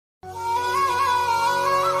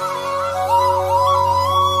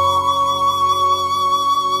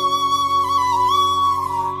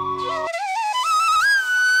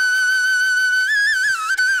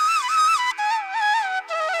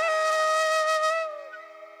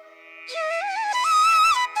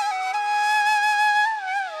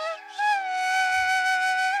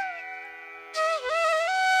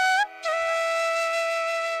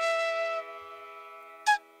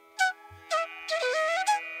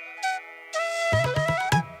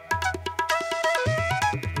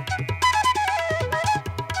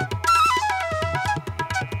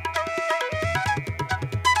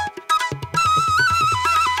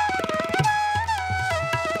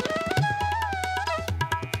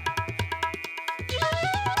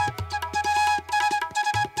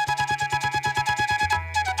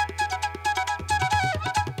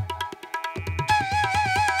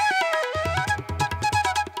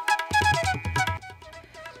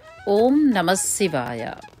ఓం నమః శివాయ.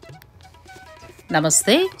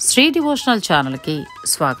 నమస్తే, శ్రీ డివోషనల్ ఛానల్కి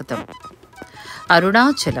స్వాగతం.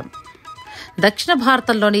 అరుణాచలం దక్షిణ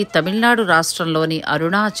భారతంలోని తమిళనాడు రాష్ట్రంలోని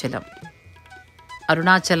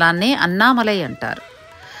అరుణాచలాన్నే అన్నామలై అంటారు.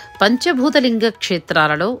 పంచభూతలింగ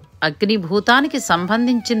క్షేత్రాలలో అగ్నిభూతానికి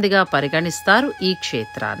సంబంధించిందిగా పరిగణిస్తారు ఈ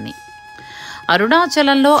క్షేత్రాన్ని.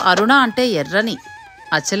 అరుణాచలంలో అరుణ అంటే ఎర్రని,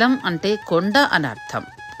 అచలం అంటే కొండ అని అర్థం.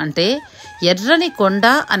 అంటే ఎర్రని కొండ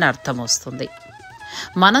అని అర్థం వస్తుంది.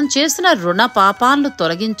 మనం చేసిన రుణ పాపాలను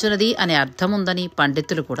తొలగించున్నది అనే అర్థముందని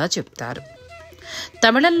పండితులు కూడా చెప్తారు.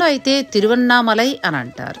 తమిళంలో అయితే తిరువన్నామలై అని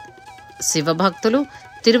అంటారు. శివభక్తులు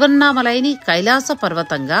తిరువన్నామలైని కైలాస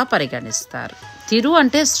పర్వతంగా పరిగణిస్తారు. తిరు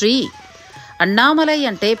అంటే శ్రీ, అన్నామలై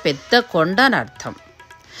అంటే పెద్ద కొండ అని అర్థం.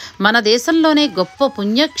 మన దేశంలోనే గొప్ప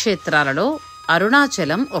పుణ్యక్షేత్రాలలో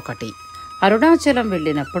అరుణాచలం ఒకటి. అరుణాచలం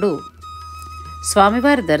వెళ్ళినప్పుడు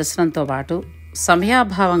స్వామివారి దర్శనంతో పాటు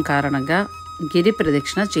సమయాభావం కారణంగా గిరి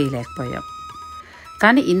ప్రదక్షిణ చేయలేకపోయాం.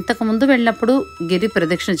 కానీ ఇంతకుముందు వెళ్ళినప్పుడు గిరి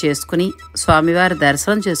ప్రదక్షిణ చేసుకుని స్వామివారి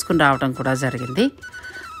దర్శనం చేసుకుని రావడం కూడా జరిగింది.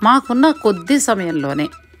 మాకున్న కొద్ది సమయంలోనే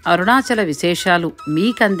అరుణాచల విశేషాలు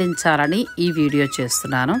మీకు అందించాలని ఈ వీడియో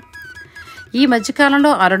చేస్తున్నాను. ఈ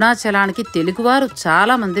మధ్యకాలంలో అరుణాచలానికి తెలుగువారు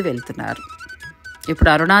చాలామంది వెళ్తున్నారు. ఇప్పుడు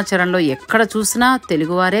అరుణాచలంలో ఎక్కడ చూసినా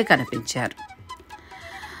తెలుగువారే కనిపించారు.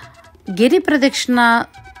 గిరి ప్రదక్షిణ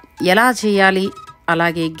ఎలా చేయాలి,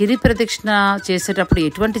 అలాగే గిరి ప్రదక్షిణ చేసేటప్పుడు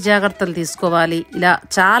ఎటువంటి జాగ్రత్తలు తీసుకోవాలి, ఇలా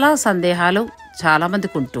చాలా సందేహాలు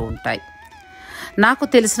చాలామందికి ఉంటూ ఉంటాయి. నాకు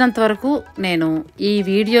తెలిసినంత వరకు నేను ఈ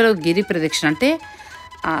వీడియోలో గిరి ప్రదక్షిణ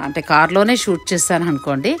అంటే కారులోనే షూట్ చేశాను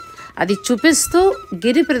అనుకోండి, అది చూపిస్తూ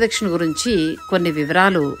గిరి ప్రదక్షిణ గురించి కొన్ని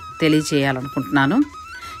వివరాలు తెలియజేయాలనుకుంటున్నాను.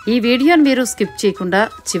 ఈ వీడియోని మీరు స్కిప్ చేయకుండా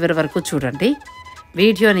చివరి వరకు చూడండి.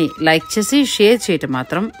 వీడియోని లైక్ చేసి షేర్ చేయటం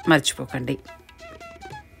మాత్రం మర్చిపోకండి.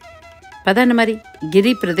 పదండి మరి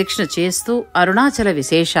గిరి ప్రదక్షిణ చేస్తూ అరుణాచల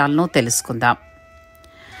విశేషాలను తెలుసుకుందాం.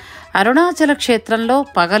 అరుణాచల క్షేత్రంలో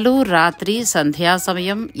పగలు రాత్రి, సంధ్యా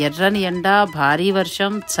సమయం, ఎర్రని ఎండ, భారీ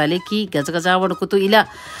వర్షం, చలికి గజగజ వణుకుతూ ఇలా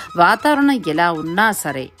వాతావరణం ఎలా ఉన్నా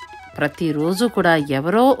సరే ప్రతిరోజు కూడా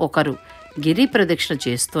ఎవరో ఒకరు గిరి ప్రదక్షిణ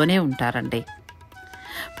చేస్తూనే ఉంటారండి.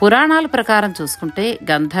 పురాణాల ప్రకారం చూసుకుంటే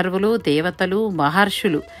గంధర్వులు, దేవతలు,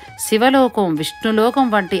 మహర్షులు, శివలోకం, విష్ణులోకం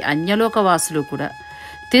వంటి అన్యలోకవాసులు కూడా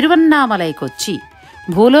తిరువన్నామలైకొచ్చి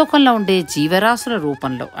భూలోకంలో ఉండే జీవరాశుల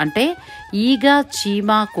రూపంలో అంటే ఈగ, చీమ,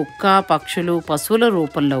 కుక్క, పక్షులు, పశువుల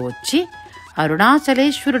రూపంలో వచ్చి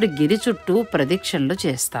అరుణాచలేశ్వరుడి గిరి చుట్టూ ప్రదక్షిణలు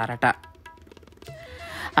చేస్తారట.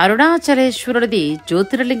 అరుణాచలేశ్వరుడిది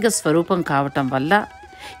జ్యోతిర్లింగ స్వరూపం కావటం వల్ల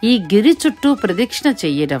ఈ గిరి చుట్టూ ప్రదక్షిణ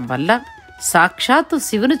చెయ్యడం వల్ల సాక్షాత్తు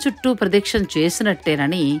శివుని చుట్టూ ప్రదక్షిణ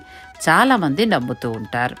చేసినట్టేనని చాలామంది నమ్ముతూ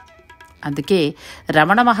ఉంటారు. అందుకే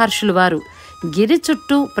రమణ మహర్షులు వారు గిరి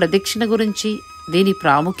చుట్టూ ప్రదక్షిణ గురించి, దీని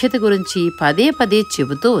ప్రాముఖ్యత గురించి పదే పదే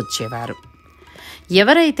చెబుతూ వచ్చేవారు.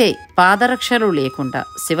 ఎవరైతే పాదరక్షలు లేకుండా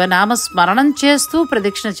శివనామ స్మరణం చేస్తూ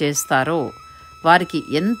ప్రదక్షిణ చేస్తారో వారికి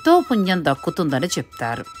ఎంతో పుణ్యం దక్కుతుందని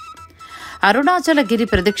చెప్తారు. అరుణాచల గిరి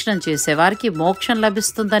ప్రదక్షిణం చేసేవారికి మోక్షం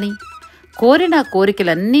లభిస్తుందని, కోరిన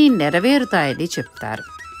కోరికలన్నీ నెరవేరుతాయని చెప్తారు.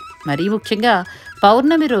 మరీ ముఖ్యంగా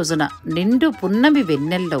పౌర్ణమి రోజున నిండు పున్నమి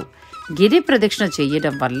వెన్నెల్లో గిరి ప్రదక్షిణ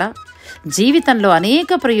చేయడం వల్ల జీవితంలో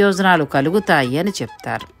అనేక ప్రయోజనాలు కలుగుతాయి అని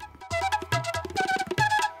చెప్తారు.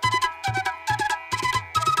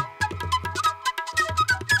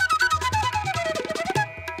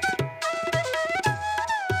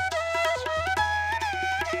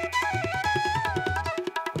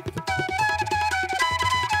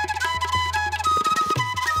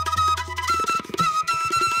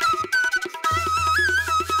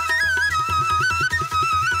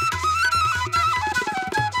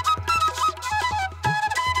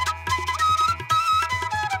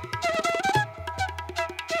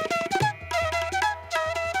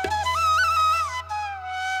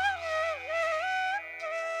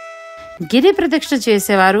 గిరి ప్రదక్షిణ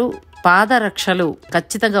చేసేవారు పాదరక్షలు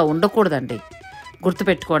ఖచ్చితంగా ఉండకూడదండి.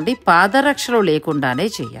 గుర్తుపెట్టుకోండి, పాదరక్షలు లేకుండానే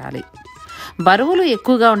చేయాలి. బరువులు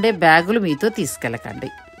ఎక్కువగా ఉండే బ్యాగులు మీతో తీసుకెళ్ళకండి.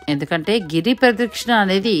 ఎందుకంటే గిరి ప్రదక్షిణ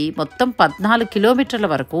అనేది మొత్తం 14 కిలోమీటర్ల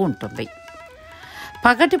వరకు ఉంటుంది.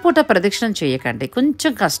 పగటిపూట ప్రదక్షిణం చేయకండి,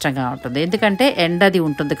 కొంచెం కష్టంగా ఉంటుంది. ఎందుకంటే ఎండది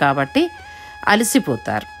ఉంటుంది కాబట్టి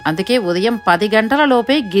అలసిపోతారు. అందుకే ఉదయం 10 గంటల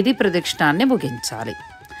లోపే గిరి ప్రదక్షిణాన్ని ముగించాలి.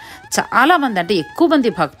 చాలామంది అంటే ఎక్కువ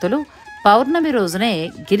మంది భక్తులు పౌర్ణమి రోజునే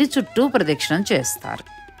గిరి చుట్టూ ప్రదక్షిణం చేస్తారు.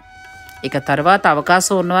 ఇక తర్వాత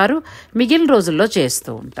అవకాశం ఉన్నవారు మిగిలిన రోజుల్లో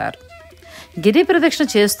చేస్తూ ఉంటారు. గిరి ప్రదక్షిణ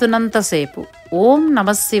చేస్తున్నంతసేపు ఓం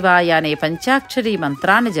నమః శివాయ అనే పంచాక్షరి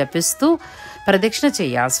మంత్రాన్ని జపిస్తూ ప్రదక్షిణ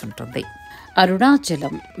చేయాల్సి ఉంటుంది.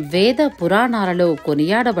 అరుణాచలం వేద పురాణాలలో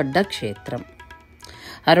కొనియాడబడ్డ క్షేత్రం.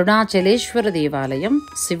 అరుణాచలేశ్వర దేవాలయం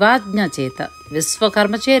శివాజ్ఞ చేత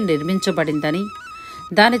విశ్వకర్మచే నిర్మించబడిందని,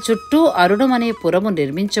 దాని చుట్టూ అరుణమనే పురము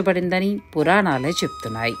నిర్మించబడిందని పురాణాలే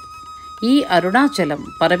చెప్తున్నాయి. ఈ అరుణాచలం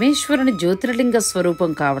పరమేశ్వరుని జ్యోతిర్లింగ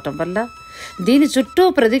స్వరూపం కావటం వల్ల దీని చుట్టూ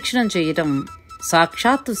ప్రదక్షిణం చేయటం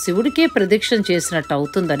సాక్షాత్తు శివుడికే ప్రదక్షిణ చేసినట్టు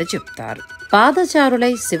అవుతుందని చెప్తారు.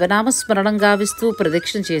 పాదచారులై శివనామస్మరణం గావిస్తూ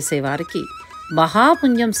ప్రదక్షిణ చేసేవారికి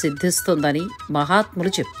మహాపుణ్యం సిద్ధిస్తుందని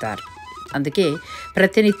మహాత్ములు చెప్తారు. అందుకే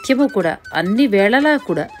ప్రతినిత్యము కూడా అన్ని వేళలా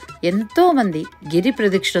కూడా ఎంతోమంది గిరి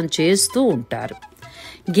ప్రదక్షిణం చేస్తూ ఉంటారు.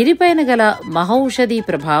 గిరిపైన గల మహౌషధి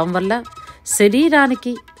ప్రభావం వల్ల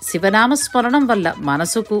శరీరానికి, శివనామస్మరణం వల్ల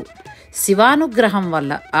మనసుకు, శివానుగ్రహం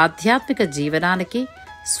వల్ల ఆధ్యాత్మిక జీవనానికి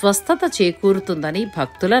స్వస్థత చేకూరుతుందని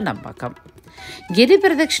భక్తుల నమ్మకం. గిరి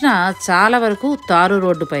ప్రదక్షిణ చాలా వరకు తారు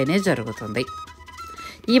రోడ్డుపైనే జరుగుతుంది.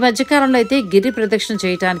 ఈ మధ్యకాలంలో అయితే గిరి ప్రదక్షిణ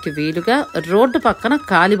చేయటానికి వీలుగా రోడ్డు పక్కన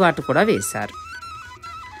కాలిబాటు కూడా వేశారు.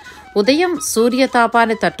 ఉదయం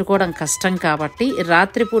సూర్యతాపాన్ని తట్టుకోవడం కష్టం కాబట్టి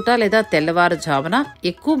రాత్రిపూట లేదా తెల్లవారుజామున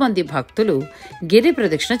ఎక్కువ మంది భక్తులు గిరి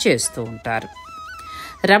ప్రదక్షిణ చేస్తూ ఉంటారు.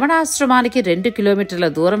 రమణాశ్రమానికి 2 కిలోమీటర్ల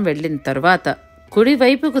దూరం వెళ్ళిన తరువాత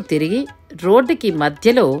కుడివైపుకు తిరిగి రోడ్డుకి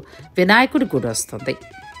మధ్యలో వినాయకుడి గుడి వస్తుంది.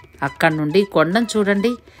 అక్కడి నుండి కొండను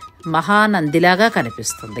చూడండి, మహానందిలాగా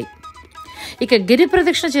కనిపిస్తుంది. ఇక గిరి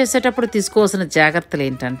ప్రదక్షిణ చేసేటప్పుడు తీసుకోవాల్సిన జాగ్రత్తలు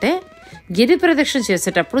ఏంటంటే, గిరి ప్రదక్షిణ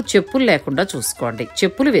చేసేటప్పుడు చెప్పులు లేకుండా చూసుకోండి.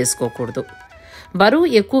 చెప్పులు వేసుకోకూడదు. బరువు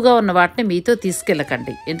ఎక్కువగా ఉన్న వాటిని మీతో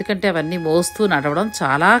తీసుకెళ్ళకండి, ఎందుకంటే అవన్నీ మోస్తూ నడవడం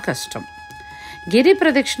చాలా కష్టం. గిరి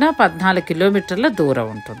ప్రదక్షిణ 14 కిలోమీటర్ల దూరం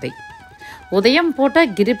ఉంటుంది. ఉదయం పూట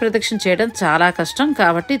గిరి ప్రదక్షిణ చేయడం చాలా కష్టం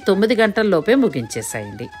కాబట్టి 9 గంటల్లోపే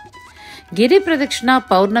ముగించేసేయండి. గిరి ప్రదక్షిణ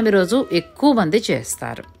పౌర్ణమి రోజు ఎక్కువ మంది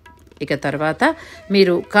చేస్తారు. ఇక తర్వాత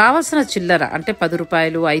మీరు కావలసిన చిల్లర అంటే 10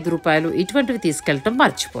 రూపాయలు, 5 రూపాయలు ఇటువంటివి తీసుకెళ్ళటం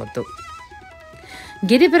మర్చిపోద్దు.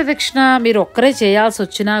 గిరి ప్రదక్షిణ మీరు ఒక్కరే చేయాల్సి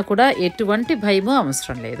వచ్చినా కూడా ఎటువంటి భయమూ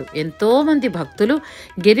అవసరం లేదు. ఎంతోమంది భక్తులు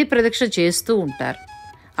గిరి ప్రదక్షిణ చేస్తూ ఉంటారు.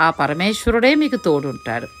 ఆ పరమేశ్వరుడే మీకు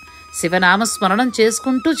తోడుంటాడు. శివనామస్మరణం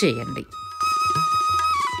చేసుకుంటూ చేయండి.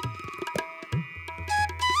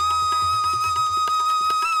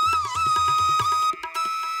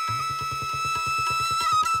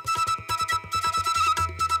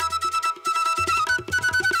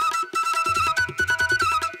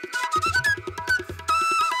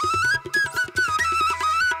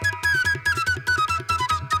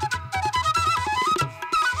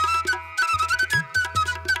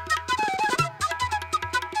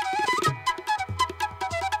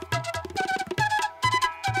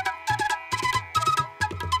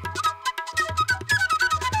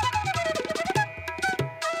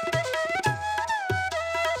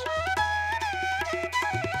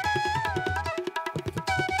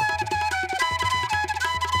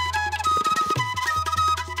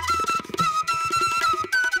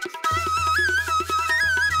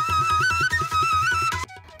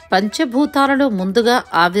 పంచభూతాలలో ముందుగా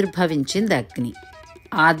ఆవిర్భవించింది అగ్ని.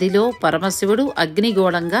 ఆదిలో పరమశివుడు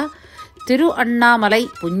అగ్నిగోళంగా తిరుఅన్నామలై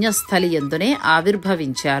పుణ్యస్థలి యందునే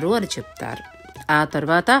ఆవిర్భవించారు అని చెప్తారు. ఆ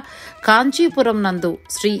తర్వాత కాంచీపురం నందు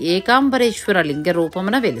శ్రీ ఏకాంబరేశ్వర లింగ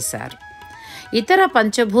రూపమున వెలిశారు. ఇతర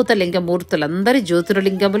పంచభూత లింగమూర్తులందరి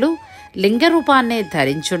జ్యోతిర్లింగములు లింగరూపాన్నే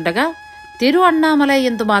ధరించుండగా తిరుఅన్నామలై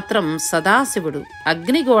యందు మాత్రం సదాశివుడు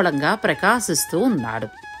అగ్నిగోళంగా ప్రకాశిస్తూ ఉన్నాడు.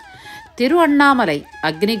 తిరుఅన్నామలై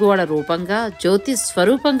అగ్నిగోళ రూపంగా, జ్యోతి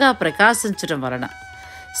స్వరూపంగా ప్రకాశించడం వలన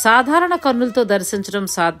సాధారణ కన్నులతో దర్శించడం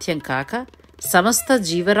సాధ్యం కాక సమస్త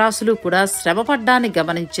జీవరాశులు కూడా శ్రమపడ్డాన్ని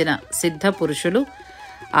గమనించిన సిద్ధ పురుషులు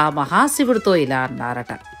ఆ మహాశివుడితో ఇలా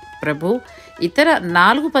అన్నారట: ప్రభు, ఇతర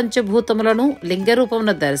 4 పంచభూతములను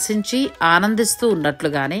లింగరూపమును దర్శించి ఆనందిస్తూ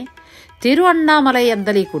ఉన్నట్లుగానే తిరుఅన్నామలై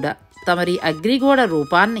అందలి కూడా తమరి అగ్నిగోళ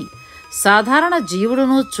రూపాన్ని సాధారణ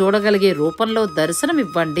జీవుడును చూడగలిగే రూపంలో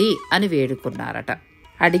దర్శనమివ్వండి అని వేడుకున్నారట.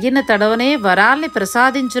 అడిగిన తడవనే వరాల్ని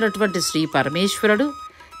ప్రసాదించినటువంటి శ్రీ పరమేశ్వరుడు,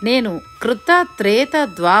 నేను కృత, త్రేత,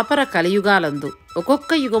 ద్వాపర కలియుగాలందు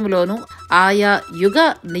ఒక్కొక్క యుగములోనూ ఆయా యుగ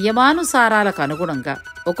నియమానుసారాలకు అనుగుణంగా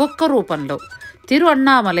ఒక్కొక్క రూపంలో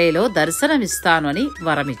తిరుఅన్నామలైలో దర్శనమిస్తాను అని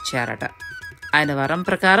వరమిచ్చారట. ఆయన వరం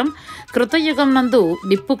ప్రకారం కృతయుగం నందు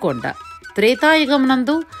నిప్పుకొండ, త్రేతాయుగం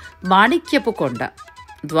నందు మాణిక్యపు కొండ,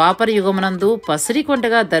 ద్వాపరయుగమునందు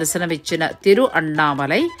పసిరికొండగా దర్శనమిచ్చిన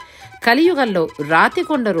తిరుఅన్నామలై కలియుగంలో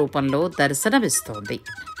రాతికొండ రూపంలో దర్శనమిస్తోంది.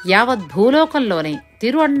 యావత్ భూలోకంలోనే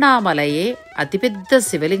తిరుఅన్నామలయే అతిపెద్ద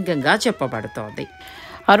శివలింగంగా చెప్పబడుతోంది.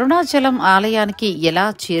 అరుణాచలం ఆలయానికి ఎలా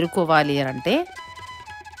చేరుకోవాలి అంటే,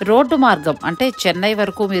 రోడ్డు మార్గం అంటే చెన్నై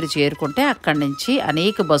వరకు మీరు చేరుకుంటే అక్కడి నుంచి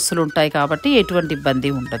అనేక బస్సులు ఉంటాయి కాబట్టి ఎటువంటి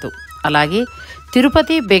ఇబ్బంది ఉండదు. అలాగే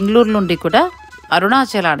తిరుపతి, బెంగళూరు నుండి కూడా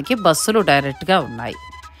అరుణాచలానికి బస్సులు డైరెక్ట్గా ఉన్నాయి.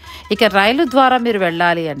 ఇక రైలు ద్వారా మీరు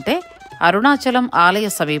వెళ్ళాలి అంటే అరుణాచలం ఆలయ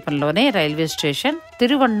సమీపంలోనే రైల్వే స్టేషన్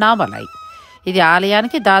తిరువణ్ణామలై. ఇది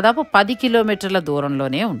ఆలయానికి దాదాపు 10 కిలోమీటర్ల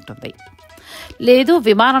దూరంలోనే ఉంటుంది. లేదు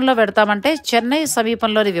విమానంలో వెడతామంటే చెన్నై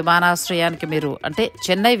సమీపంలోని విమానాశ్రయానికి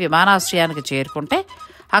చెన్నై విమానాశ్రయానికి చేరుకుంటే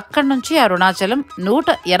అక్కడి నుంచి అరుణాచలం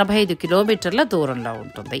 185 కిలోమీటర్ల దూరంలో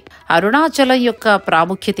ఉంటుంది. అరుణాచలం యొక్క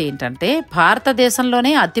ప్రాముఖ్యత ఏంటంటే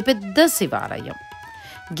భారతదేశంలోనే అతిపెద్ద శివాలయం.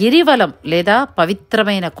 గిరివలం లేదా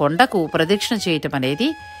పవిత్రమైన కొండకు ప్రదక్షిణ చేయటం అనేది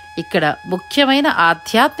ఇక్కడ ముఖ్యమైన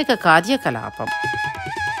ఆధ్యాత్మిక కార్యకలాపం.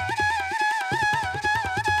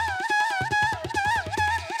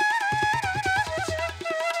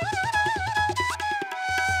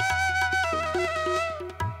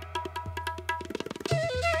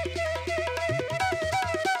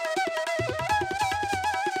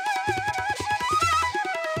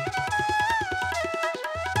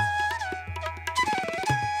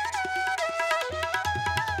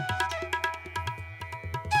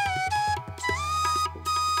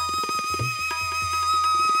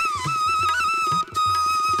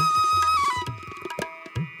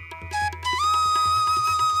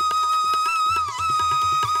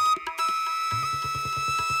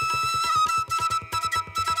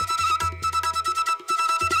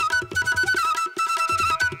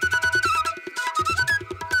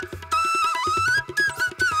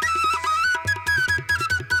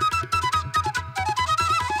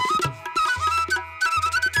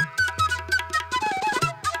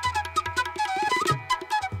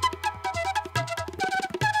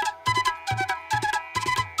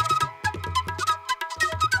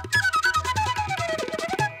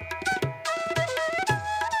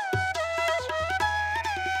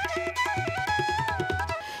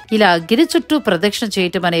 ఇలా గిరి చుట్టూ ప్రదక్షిణ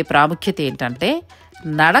చేయటం అనే ప్రాముఖ్యత ఏంటంటే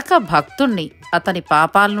నడక భక్తుణ్ణి అతని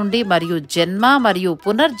పాపాల నుండి మరియు జన్మ మరియు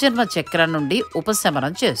పునర్జన్మ చక్రం నుండి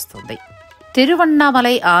ఉపశమనం చేస్తుంది.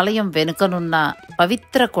 తిరువణ్ణామలై ఆలయం వెనుకనున్న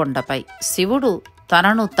పవిత్ర కొండపై శివుడు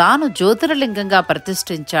తనను తాను జ్యోతిర్లింగంగా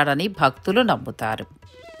ప్రతిష్ఠించాడని భక్తులు నమ్ముతారు.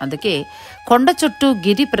 అందుకే కొండ చుట్టూ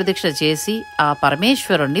గిరి ప్రదక్షిణ చేసి ఆ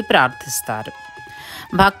పరమేశ్వరుణ్ణి ప్రార్థిస్తారు.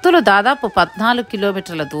 భక్తులు దాదాపు 14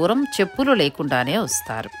 కిలోమీటర్ల దూరం చెప్పులు లేకుండానే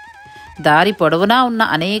వస్తారు. దారి పొడవునా ఉన్న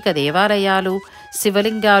అనేక దేవాలయాలు,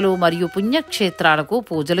 శివలింగాలు మరియు పుణ్యక్షేత్రాలకు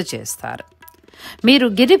పూజలు చేస్తారు. మీరు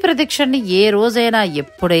గిరి ప్రదక్షిణని ఏ రోజైనా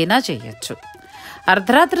ఎప్పుడైనా చేయొచ్చు.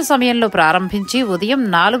 అర్ధరాత్రి సమయంలో ప్రారంభించి ఉదయం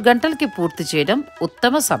 4 గంటలకి పూర్తి చేయడం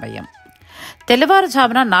ఉత్తమ సమయం.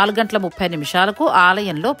 తెల్లవారుజామున 4:30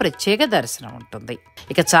 ఆలయంలో ప్రత్యేక దర్శనం ఉంటుంది.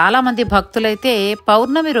 ఇక చాలామంది భక్తులైతే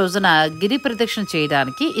పౌర్ణమి రోజున గిరి ప్రదక్షిణ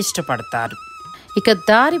చేయడానికి ఇష్టపడతారు. ఇక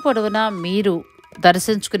దారి పొడవునా మీరు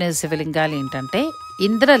దర్శించుకునే శివలింగాలు ఏంటంటే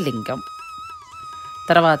ఇంద్రలింగం,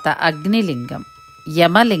 తర్వాత అగ్నిలింగం,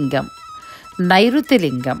 యమలింగం,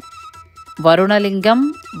 నైరుతిలింగం, వరుణలింగం,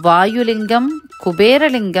 వాయులింగం,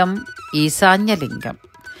 కుబేరలింగం, ఈశాన్యలింగం.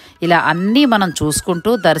 ఇలా అన్నీ మనం చూసుకుంటూ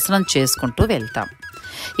దర్శనం చేసుకుంటూ వెళ్తాం.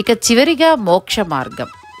 ఇక చివరిగా మోక్ష మార్గం.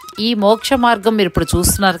 ఈ మోక్ష మార్గం మీరు ఇప్పుడు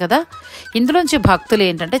చూస్తున్నారు కదా, ఇందులోంచి భక్తులు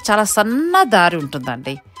ఏంటంటే చాలా సన్న దారి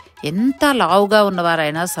ఉంటుందండి. ఎంత లావుగా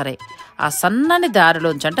ఉన్నవారైనా సరే ఆ సన్నని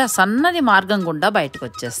దారిలోంచి అంటే ఆ సన్నని మార్గం గుండా బయటకు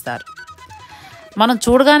వచ్చేస్తారు. మనం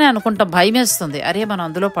చూడగానే అనుకుంటాం, భయమేస్తుంది, అరే మనం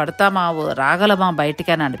అందులో పడతామా, రాగలమా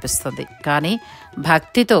బయటికి అని అనిపిస్తుంది. కానీ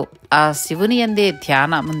భక్తితో ఆ శివుని యందే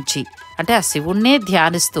ధ్యానం ఉంచి అంటే ఆ శివుణ్ణే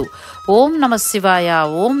ధ్యానిస్తూ ఓం నమః శివాయ,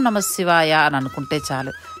 ఓం నమః శివాయ అని అనుకుంటే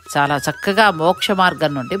చాలు, చాలా చక్కగా మోక్ష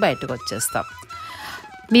మార్గం నుండి బయటకు వచ్చేస్తాం.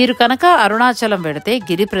 మీరు కనుక అరుణాచలం వెడితే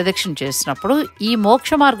గిరి ప్రదక్షిణ చేసినప్పుడు ఈ మోక్ష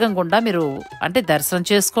మార్గం గుండా మీరు దర్శనం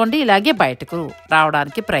చేసుకోండి, ఇలాగే బయటకు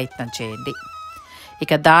రావడానికి ప్రయత్నం చేయండి.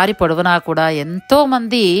 ఇక దారి పొడవునా కూడా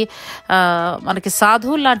ఎంతోమంది మనకి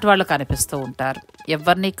సాధువులు లాంటి వాళ్ళు కనిపిస్తూ ఉంటారు.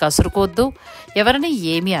 ఎవరిని కసురుకోవద్దు, ఎవరిని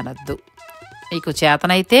ఏమీ అనద్దు. మీకు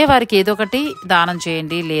చేతనైతే వారికి ఏదో ఒకటి దానం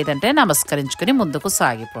చేయండి, లేదంటే నమస్కరించుకుని ముందుకు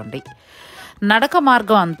సాగిపోండి. నడక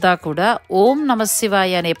మార్గం అంతా కూడా ఓం నమః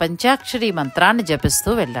శివాయ అనే పంచాక్షరి మంత్రాన్ని జపిస్తూ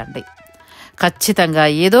వెళ్ళండి. ఖచ్చితంగా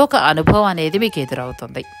ఏదో ఒక అనుభవం అనేది మీకు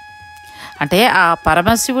ఎదురవుతుంది. ఆ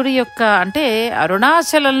పరమశివుడి యొక్క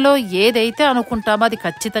అరుణాచలంలో ఏదైతే అనుకుంటామో అది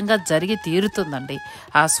ఖచ్చితంగా జరిగి తీరుతుందండి.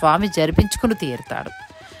 ఆ స్వామి జరిపించుకుని తీరుతాడు.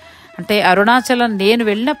 అరుణాచలం నేను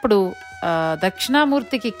వెళ్ళినప్పుడు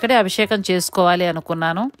దక్షిణామూర్తికి ఇక్కడే అభిషేకం చేసుకోవాలి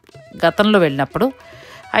అనుకున్నాను గతంలో వెళ్ళినప్పుడు.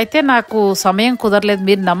 అయితే నాకు సమయం కుదరలేదు.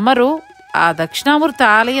 మీరు నమ్మరు, ఆ దక్షిణామూర్తి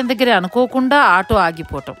ఆలయం దగ్గర అనుకోకుండా ఆటో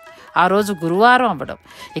ఆగిపోవటం, ఆ రోజు గురువారం అవ్వడం.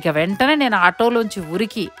 ఇక వెంటనే నేను ఆటోలోంచి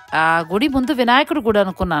ఉరికి ఆ గుడి ముందు వినాయకుడు గుడి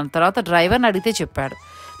అనుకున్నాను. తర్వాత డ్రైవర్ని అడిగితే చెప్పాడు,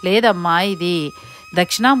 లేదమ్మా ఇది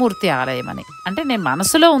దక్షిణామూర్తి ఆలయం అని. నేను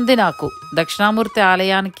మనసులో ఉంది నాకు దక్షిణామూర్తి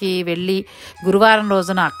ఆలయానికి వెళ్ళి గురువారం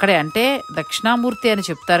రోజున అక్కడే దక్షిణామూర్తి అని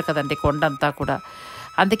చెప్తారు కదండి కొండంతా కూడా,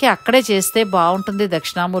 అందుకే అక్కడే చేస్తే బాగుంటుంది,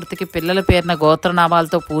 దక్షిణామూర్తికి పిల్లల పేరున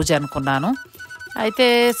గోత్రనామాలతో పూజ అనుకున్నాను. అయితే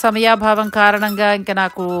సమయాభావం కారణంగా ఇంకా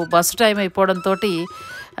నాకు బస్సు టైం అయిపోవడంతో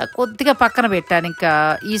కొద్దిగా పక్కన పెట్టాను. ఇంకా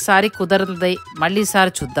ఈసారి కుదరదు, మళ్ళీ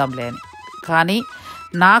ఈసారి చూద్దాంలే అని. కానీ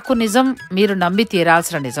నాకు నిజం మీరు నమ్మి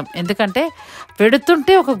తీరాల్సిన నిజం. ఎందుకంటే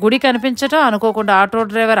పెడుతుంటే ఒక గుడి కనిపించటం, అనుకోకుండా ఆటో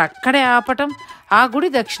డ్రైవర్ అక్కడే ఆపటం, ఆ గుడి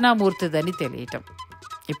దక్షిణామూర్తిదని తెలియటం.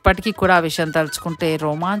 ఇప్పటికీ కూడా ఆ విషయం తలుచుకుంటే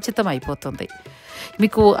రోమాంచితం అయిపోతుంది.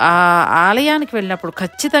 మీకు ఆ ఆలయానికి వెళ్ళినప్పుడు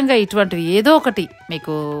ఖచ్చితంగా ఇటువంటివి ఏదో ఒకటి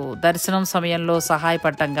మీకు దర్శనం సమయంలో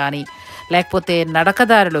సహాయపడటం కానీ, లేకపోతే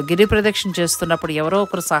నడకదారిలో గిరి ప్రదక్షిణ చేస్తున్నప్పుడు ఎవరో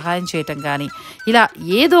ఒకరు సహాయం చేయటం కానీ, ఇలా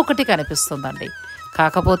ఏదో ఒకటి కనిపిస్తుందండి.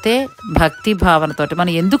 కాకపోతే భక్తి భావనతోటి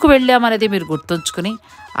మనం ఎందుకు వెళ్ళామనేది మీరు గుర్తుంచుకుని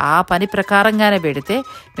ఆ పని ప్రకారంగానే పెడితే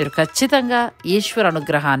మీరు ఖచ్చితంగా ఈశ్వర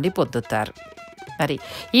అనుగ్రహాన్ని పొందుతారు. మరి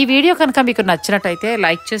ఈ వీడియో కనుక మీకు నచ్చినట్టయితే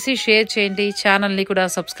లైక్ చేసి షేర్ చేయండి, ఛానల్ని కూడా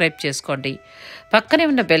సబ్స్క్రైబ్ చేసుకోండి, పక్కనే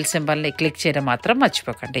ఉన్న బెల్ సింబల్ని క్లిక్ చేయడం మాత్రం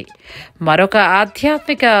మర్చిపోకండి. మరొక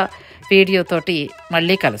ఆధ్యాత్మిక వీడియోతోటి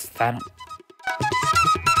మళ్ళీ కలుస్తాను.